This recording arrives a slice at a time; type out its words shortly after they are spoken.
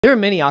There are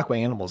many aqua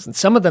animals, and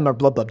some of them are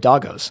blub blub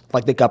doggos,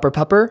 like the gupper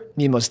pupper,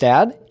 Nemo's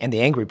dad, and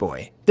the angry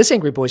boy. This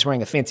angry boy is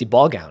wearing a fancy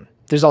ball gown.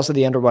 There's also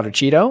the underwater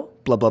Cheeto,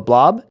 blub blub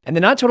blob, and the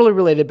not totally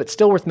related but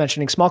still worth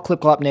mentioning small clip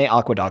clop nay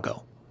aqua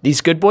doggo.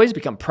 These good boys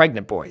become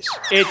pregnant boys.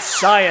 It's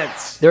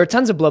science! There are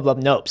tons of blub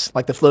blub nopes,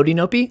 like the floaty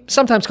nopey,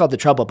 sometimes called the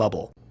trouble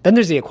bubble. Then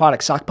there's the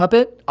aquatic sock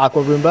puppet,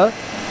 aqua roomba,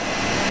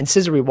 and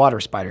scissory water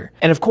spider.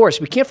 And of course,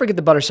 we can't forget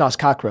the butter sauce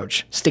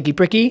cockroach, sticky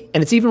pricky,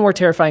 and its even more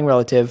terrifying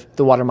relative,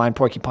 the water mine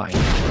porcupine.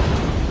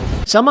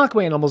 Some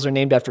aqua animals are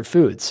named after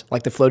foods,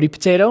 like the floaty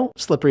potato,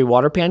 slippery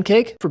water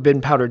pancake,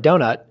 forbidden powdered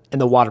donut, and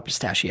the water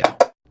pistachio.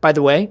 By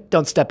the way,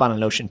 don't step on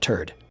an ocean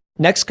turd.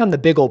 Next come the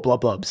big old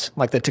blub blubs,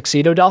 like the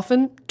tuxedo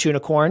dolphin, tuna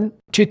corn,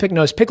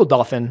 toothpick-nosed pickled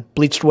dolphin,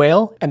 bleached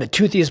whale, and the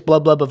toothiest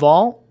blub blub of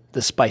all,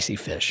 the spicy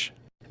fish.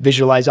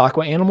 Visualize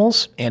aqua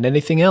animals and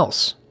anything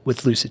else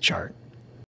with Lucidchart.